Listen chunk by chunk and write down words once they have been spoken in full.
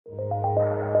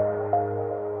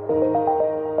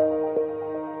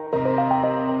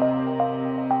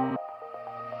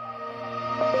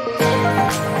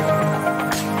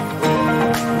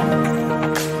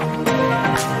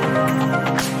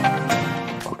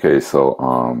Okay, so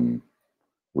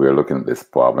we're looking at this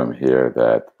problem here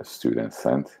that a student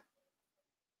sent.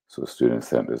 So a student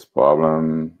sent this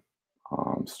problem,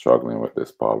 struggling with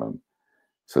this problem.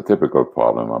 It's a typical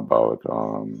problem about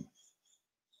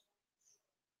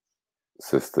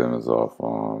systems of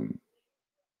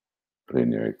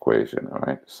linear equation, all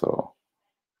right? So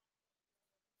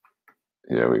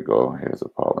here we go. Here's a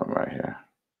problem right here.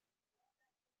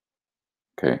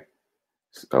 Okay,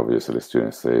 so obviously the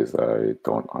student says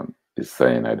is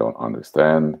saying I don't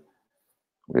understand.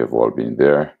 We have all been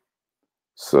there.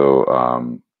 So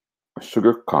a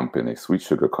sugar company, sweet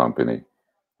sugar company,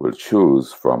 will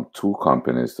choose from two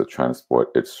companies to transport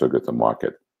its sugar to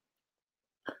market.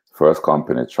 First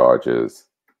company charges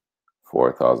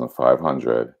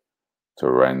 $4,500 to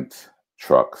rent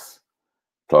trucks,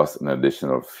 plus an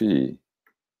additional fee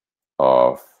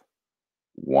of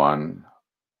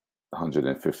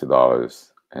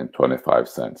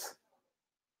 $150.25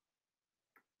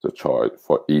 to charge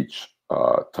for each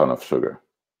ton of sugar.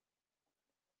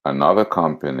 Another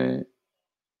company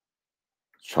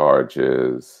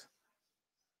charges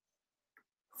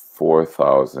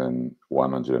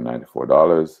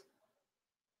 $4,194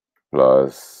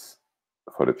 plus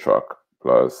for the truck,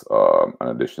 plus an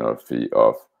additional fee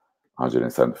of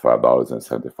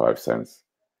 $175.75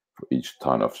 for each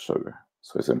ton of sugar.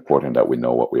 So it's important that we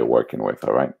know what we're working with,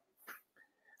 all right?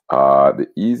 The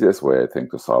easiest way, I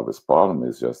think, to solve this problem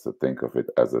is just to think of it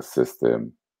as a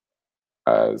system,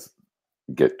 as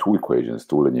get two equations,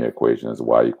 two linear equations,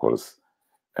 y equals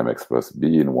mx plus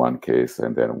b in one case,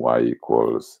 and then y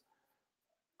equals,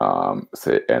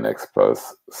 say, nx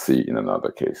plus c in another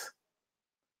case.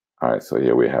 All right, so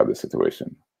here we have the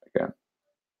situation again.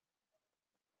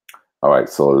 All right,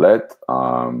 so let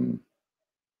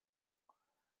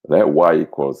y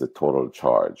equals the total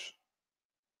charge,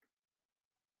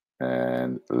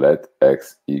 and let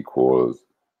x equals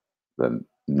the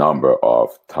number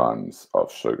of tons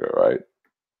of sugar, right?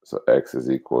 So x is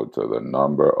equal to the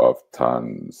number of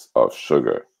tons of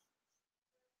sugar,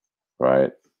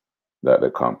 right, that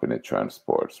the company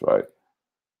transports, right?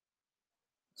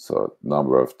 So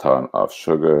number of tons of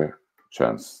sugar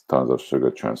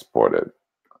transported.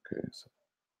 Okay. So.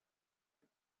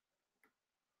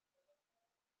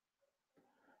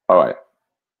 All right.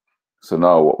 So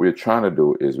now what we're trying to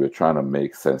do is we're trying to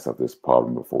make sense of this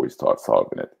problem before we start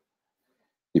solving it.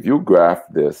 If you graph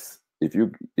this, if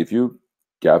you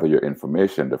gather your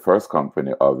information, the first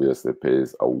company obviously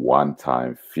pays a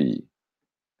one-time fee,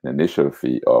 an initial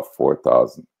fee of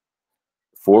 $4,000.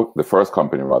 The first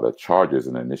company rather charges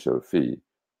an initial fee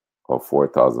of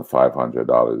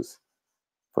 $4,500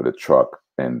 for the truck,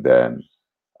 and then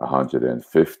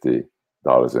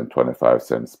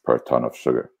 $150.25 per ton of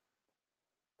sugar.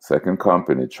 Second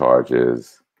company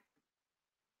charges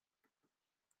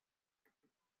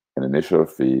an initial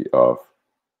fee of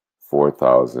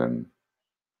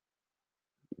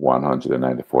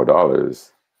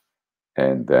 $4,194,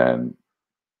 and then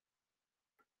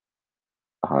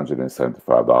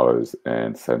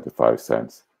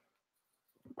 $175.75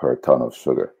 per ton of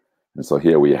sugar. And so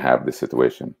here we have the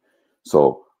situation.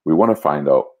 So we want to find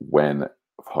out for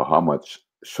how much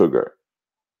sugar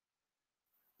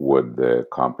would the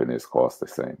companies cost the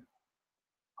same.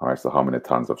 All right, so how many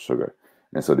tons of sugar?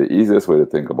 And so the easiest way to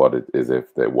think about it is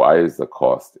if the y is the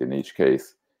cost in each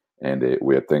case, and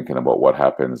we're thinking about what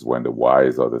happens when the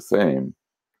y's are the same,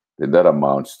 then that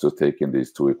amounts to taking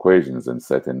these two equations and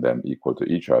setting them equal to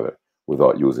each other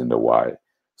without using the y.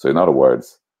 So in other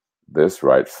words, this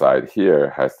right side here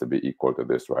has to be equal to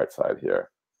this right side here.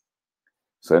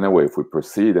 So anyway, if we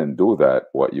proceed and do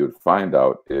that, what you'd find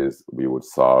out is we would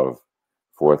solve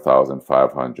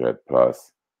 4,500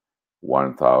 plus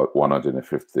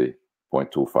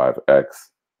 150.25x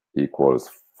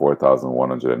equals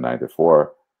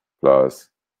 4,194 plus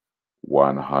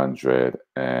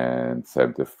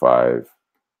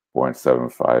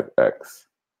 175.75x.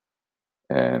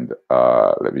 And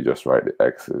let me just write the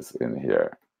x's in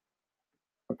here.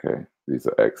 Okay, these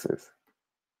are x's.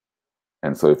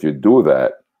 And so if you do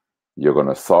that, you're going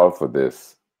to solve for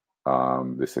this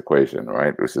this equation,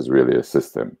 right? Which is really a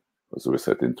system. So we're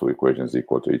setting two equations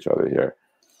equal to each other here.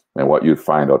 And what you'd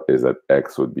find out is that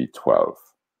x would be 12.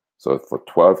 So for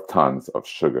 12 tons of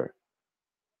sugar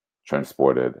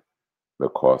transported, the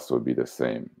cost would be the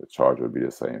same. The charge would be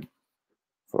the same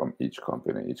from each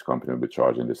company. Each company will be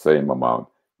charging the same amount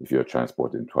if you're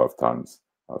transporting 12 tons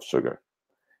of sugar.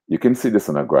 You can see this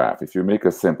in a graph. If you make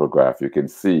a simple graph, you can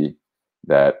see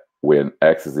that when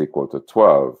x is equal to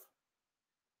 12,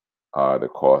 the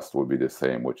cost will be the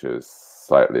same, which is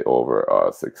slightly over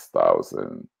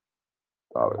 $6,000.